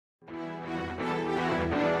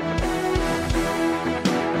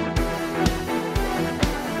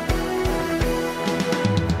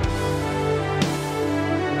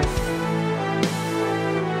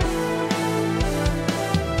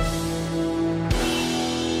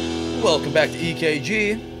Welcome back to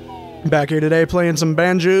EKG. Back here today playing some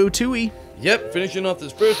Banjo-Tooie. Yep, finishing off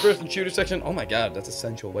this first-person shooter section. Oh my god, that's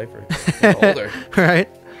essential way for getting older. Right?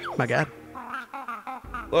 My god.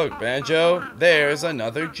 Look, Banjo, there's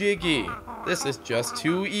another Jiggy. This is just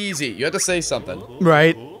too easy. You have to say something.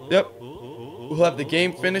 Right. Yep. We'll have the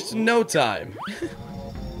game finished in no time.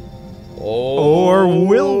 Or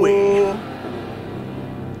will we?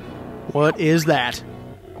 What is that?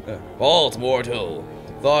 False mortal.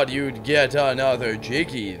 Thought you'd get another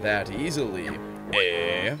Jiggy that easily.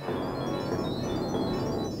 Eh?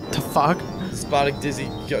 The fuck? Spotted Dizzy.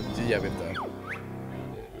 Yeah, we have that.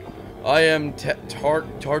 I am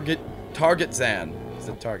Target Zan. It's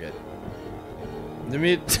a target. To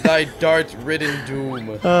meet thy dart-ridden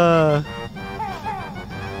doom.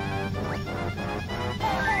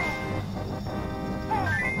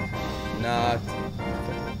 Not.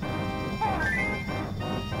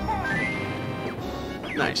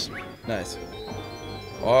 Nice. Nice.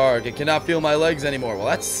 Arg, I cannot feel my legs anymore. Well,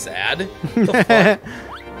 that's sad. The fuck?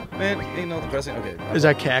 Man, ain't no depressing. Okay. Is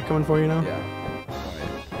that cat coming for you now? Yeah. Alright.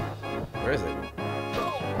 Where is it?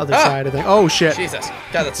 Other side, I think. Oh, shit. Jesus.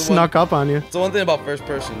 God, that's the Snuck up on you. It's the one thing about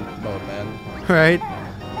first-person mode, man. Right?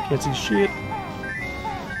 Can't see shit.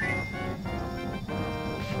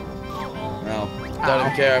 No. Don't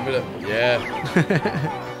even care. I'm gonna... Yeah.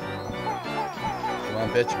 Come on,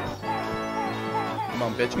 bitch. Come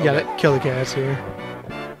on, bitch. You gotta kill the cats here.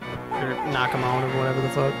 Or knock them out or whatever the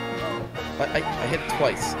fuck. I hit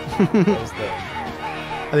twice. That was the... I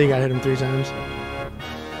think I hit him 3 times.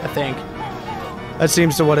 I think. That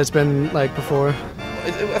seems to what it's been like before.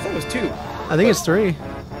 I thought it was 2. I think it's 3.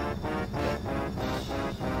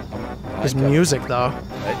 His music, though.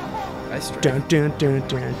 Nice strike. Dun, dun, dun,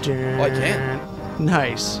 dun, dun. Oh, I can.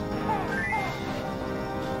 Nice.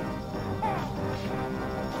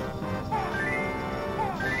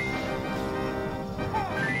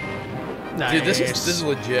 Nice. Dude, this is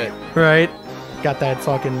legit. Right? Got that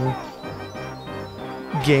fucking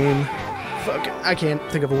game. Fucking, I can't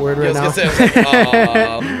think of a word right now.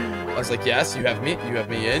 I was like, yes, you have me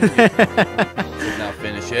in. Now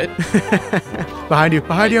finish it. Behind you,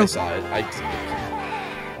 behind you.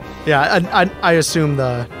 Yeah, I assume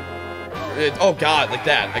the... oh god, like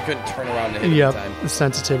that. I couldn't turn around and hit it in time. The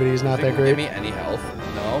sensitivity is not that great. Give me any health?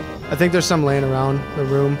 No? I think there's some laying around the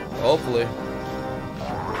room. Hopefully.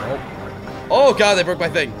 Nope. Oh god, they broke my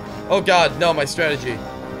thing. Oh god, no, my strategy.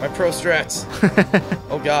 My pro strats.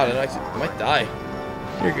 Oh god, I might die.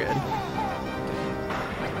 You're good.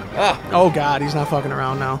 Ah! Oh god, he's not fucking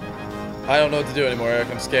around now. I don't know what to do anymore, Eric.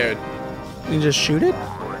 I'm scared. You just shoot it?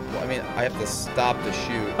 Well, I mean, I have to stop the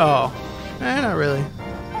shoot. Oh. Not really.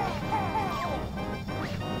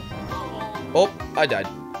 Oh, I died.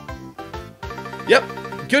 Yep.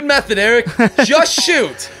 Good method, Eric. Just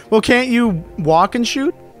shoot. Well, can't you walk and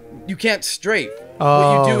shoot? You can't strafe.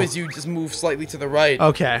 Oh. What you do is you just move slightly to the right.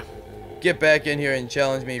 Okay. Get back in here and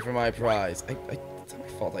challenge me for my prize. It's not my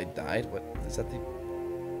fault I died. What is that?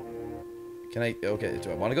 Can I? Okay.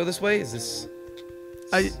 Do I want to go this way? Is this?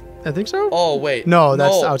 I think so. Oh wait. No,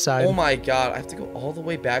 that's outside. Oh my god! I have to go all the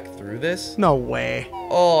way back through this. No way.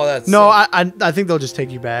 Oh, that's. No, I think they'll just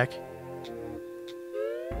take you back.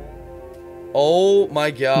 Oh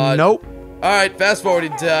my god. Nope. All right, fast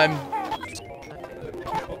forwarding time.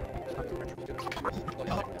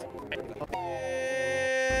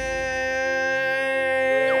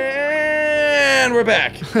 And we're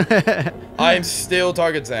back. I am still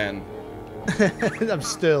Target Zan. I'm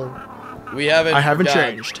still. We haven't. I haven't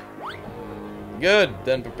changed. Good.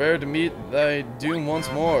 Then prepare to meet thy doom once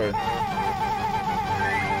more.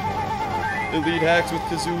 Elite hacks with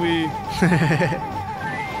Kazooie.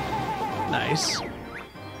 Nice.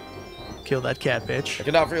 Kill that cat bitch. I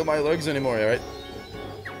cannot feel my legs anymore. All right.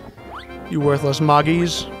 You worthless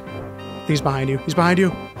moggies. He's behind you. He's behind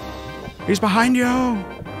you. He's behind you.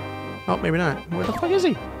 Oh, maybe not. Where the fuck is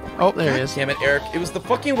he? Oh, there he is. Damn it, Eric. It was the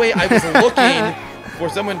fucking way I was looking for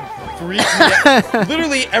someone freak me out.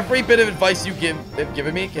 Literally every bit of advice you have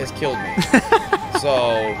given me has killed me.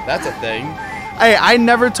 So, that's a thing. Hey, I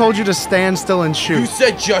never told you to stand still and shoot. You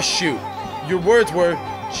said just shoot. Your words were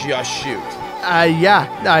just shoot. Yeah,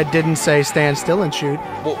 I didn't say stand still and shoot.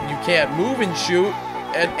 Well, you can't move and shoot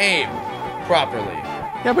and aim properly.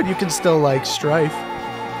 Yeah, but you can still, like, strafe.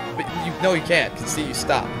 But no, you can't. Cause see, you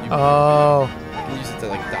stop. Oh. You can use it to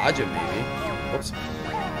like dodge it, maybe. Whoops.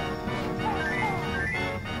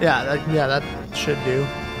 Yeah, that should do.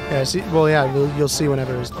 Yeah, see, well, yeah, you'll see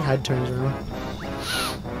whenever his head turns around.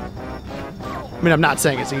 I mean, I'm not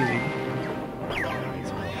saying it's easy.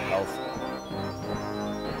 Health.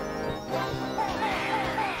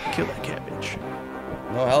 Kill that cat bitch.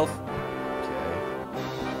 No health?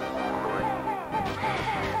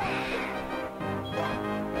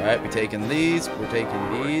 Alright, we're taking these. We're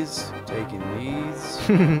taking these. Taking these.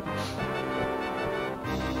 You're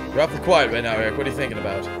awfully quiet right now, Eric. What are you thinking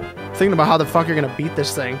about? Thinking about how the fuck you're gonna beat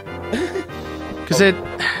this thing. Cause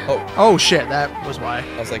oh shit, that was why.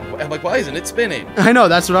 I'm like, why isn't it spinning? I know,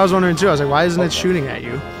 that's what I was wondering too. I was like, why isn't it shooting at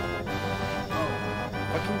you?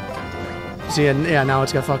 See, yeah, now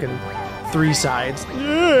it's got fucking 3 sides.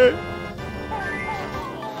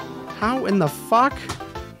 How in the fuck?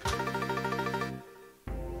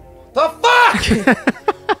 The fuck?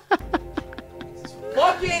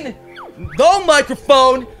 Fucking no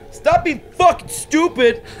microphone. Stop being fucking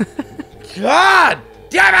stupid. God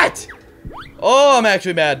damn it. Oh, I'm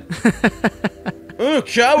actually mad. Oh,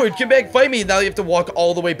 coward, come back and fight me. Now you have to walk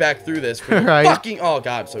all the way back through this. For right. Fucking, oh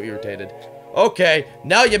god, I'm so irritated. Okay,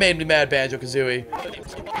 now you made me mad, Banjo-Kazooie.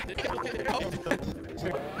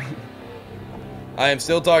 I am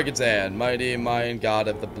still Target Zan, mighty mine god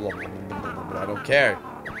of the blood. I don't care.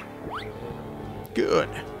 Good.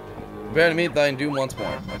 Prepare to meet thine doom once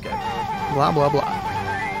more. Okay. Blah, blah, blah.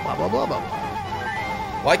 Blah, blah, blah, blah.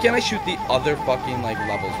 Why can't I shoot the other fucking, like,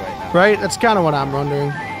 levels right now? Right? That's kind of what I'm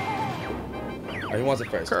wondering. Alright, who wants it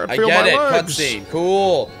first? Can't I feel get my it. legs. Cutscene.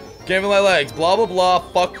 Cool. Can't feel my legs. Blah, blah, blah.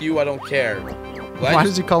 Fuck you. I don't care. Why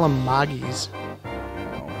does he call them Moggies?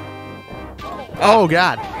 Oh, Oh,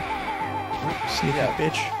 God. Sneaky Yeah.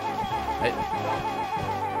 bitch. Hey.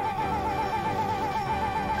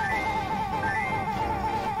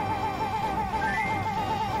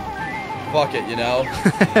 Fuck it, you know?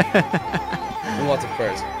 Who wants it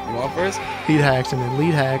first? You want first? Lead hacks and then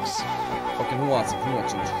lead hacks. Fucking who wants it? Who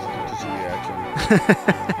wants it? Kazooie action.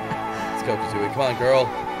 Let's go, Kazooie. Come on, girl.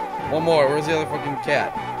 One more. Where's the other fucking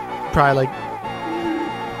cat? Probably like...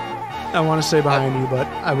 I want to say behind you, but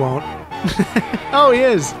I won't. Oh, he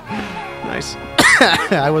is. Nice.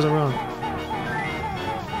 I wasn't wrong.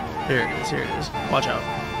 Here it is. Here it is. Watch out.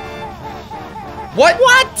 What?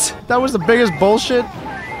 What? That was the biggest bullshit.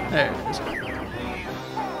 There it is. Who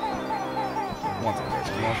wants it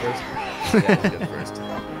first? You want first? Yeah, let's get it first.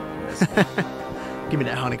 Yes. Give me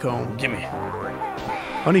that honeycomb. Gimme.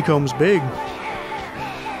 Honeycomb's big.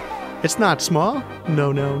 It's not small.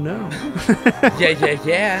 No, no, no.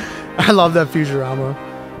 Yeah. I love that Futurama.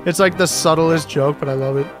 It's like the subtlest joke, but I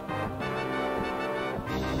love it.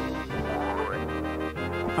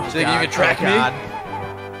 Oh, So you can track me?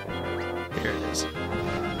 Here it is.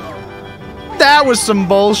 That was some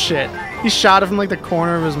bullshit. He shot it from like the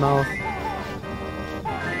corner of his mouth.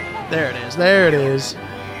 There it is. There it is.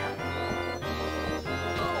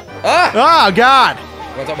 Ah! Oh, God. You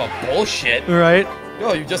wanna talk about bullshit? All right.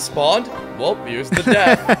 Oh, you just spawned? Well, here's the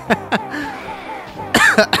death.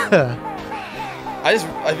 I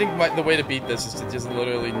think the way to beat this is to just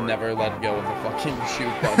literally never let go of the fucking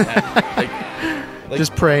shoot button. like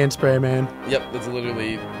Just pray and spray, man. Yep, that's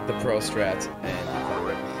literally the pro strat. And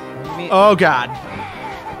Oh, God. I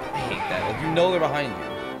hate that. Like, you know they're behind you.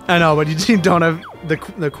 I know, but you don't have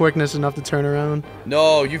the quickness enough to turn around.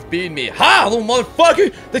 No, you've beaten me. Ha, little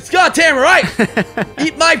motherfucker! That's goddamn right!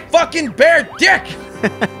 Eat my fucking bare dick!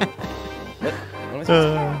 What am I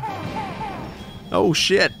supposed Oh,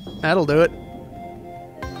 shit. That'll do it.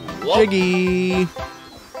 Whoa. Jiggy.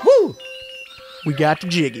 Woo! We got the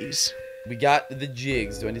jiggies. We got the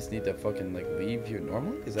jigs. Do I just need to fucking, like, leave here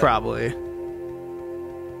normally? Is that Probably.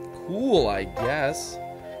 cool, I guess?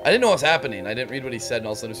 I didn't know what was happening. I didn't read what he said, and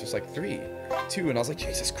all of a sudden it's just like 3, 2, and I was like,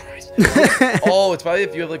 Jesus Christ. Oh, it's probably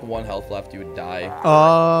if you have like 1 health left, you would die.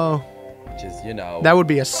 Oh. Which is, you know. That would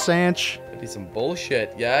be a cinch. That'd be some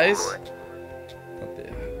bullshit, guys.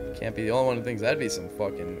 Can't be the only one who thinks that'd be some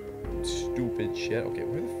fucking stupid shit. Okay,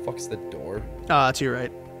 where the fuck's the door? Oh, to your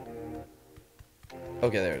right.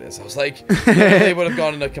 Okay, there it is. I was like, they would have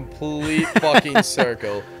gone in a complete fucking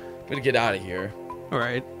circle. I'm gonna get out of here. All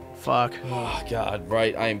right. Fuck. Oh, God,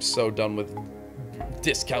 right. I am so done with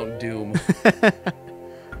Discount Doom.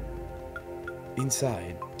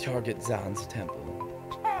 Inside Target Zan's temple.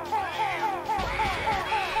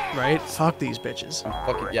 Right? Fuck these bitches.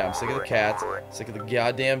 I'm sick of the cats. Sick of the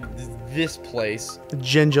goddamn this place. The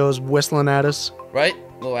Jinjo's whistling at us. Right?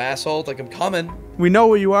 Little asshole. Like, I'm coming. We know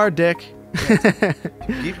where you are, dick.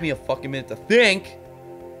 Give me a fucking minute to think.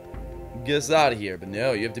 Get us out of here. But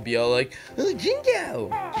no, you have to be all like, oh,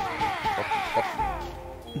 Jinjo.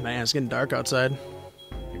 Man, it's getting dark outside.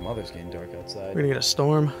 Your mother's getting dark outside. We're gonna get a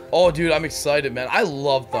storm. Oh, dude, I'm excited, man. I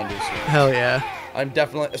love thunderstorms. Hell yeah. I'm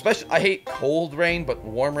definitely, especially, I hate cold rain, but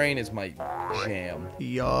warm rain is my jam.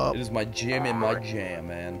 Yup. It is my gym and my jam,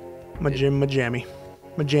 man. My gym, my jammy.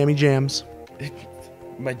 My jammy jams.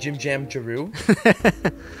 My Jim Jam Jeru.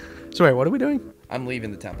 So wait, what are we doing? I'm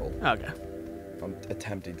leaving the temple. Okay. I'm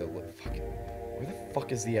attempting to look. Fucking. Where the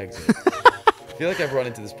fuck is the exit? I feel like I've run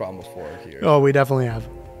into this problem before here. Oh, we definitely have.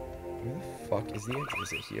 Where the fuck is the exit?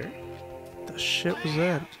 Is it here? The shit was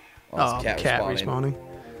that? Oh, it's cat respawning.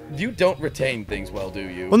 You don't retain things well, do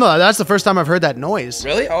you? Well, no, that's the first time I've heard that noise.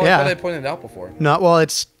 Really? Oh, yeah. I thought I pointed it out before. No, well,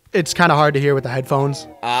 it's kind of hard to hear with the headphones.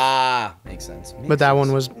 Ah, makes sense. But that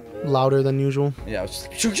one was louder than usual. Yeah, it was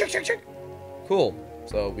just shoot, shoot, shoot, shoot. Cool.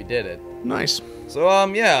 So we did it. Nice. So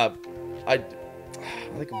yeah, I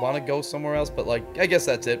like want to go somewhere else, but like I guess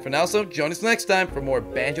that's it for now. So join us next time for more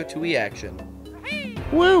Banjo-Tooie action.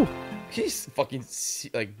 Woo! He's fucking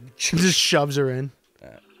like just shoves her in.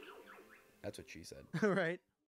 That's what she said. Right.